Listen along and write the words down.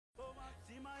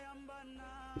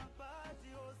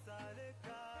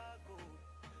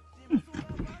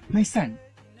My son,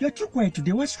 you're too quiet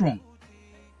today. What's wrong?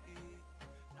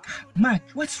 Mark,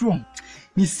 what's wrong?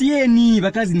 Ni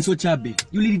because ni so chabe.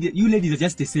 You ladies are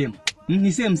just the same.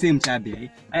 Ni same chabe.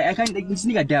 I can't it's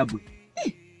nigga double.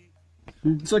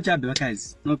 So chabe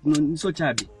because no so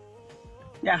chabe.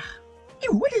 Yeah.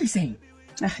 You, what are you saying?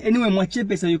 Anyway,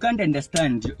 Mwachepe, so you can't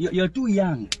understand. You're too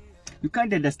young. You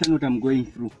can't understand what I'm going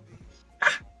through.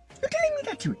 You're telling me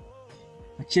that way?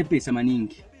 Mwachepe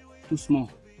samaningi. Too small.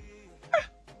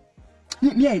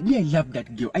 Me, I love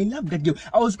that girl. I love that girl.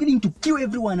 I was willing to kill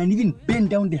everyone and even burn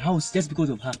down the house just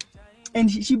because of her. And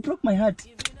she broke my heart.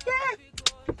 Yeah.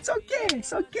 It's okay.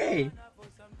 It's okay.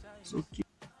 It's okay.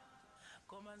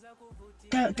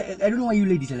 I don't know why you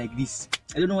ladies are like this.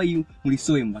 I don't know why you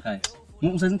saw him, because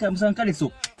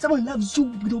someone loves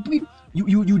you.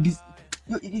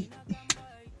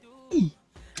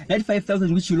 That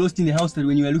 5,000 which you lost in the house that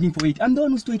when you were looking for it, I'm the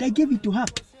one who stole it. I gave it to her.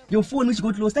 Your phone which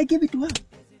got lost, I gave it to her.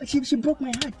 But she broke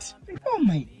my heart. Oh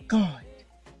my God.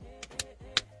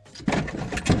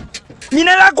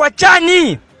 Ninala kwa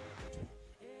chani.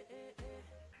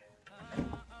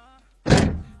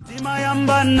 Tima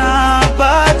yambana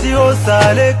pati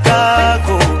osale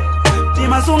kako.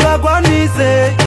 Tima sunga kwa nise.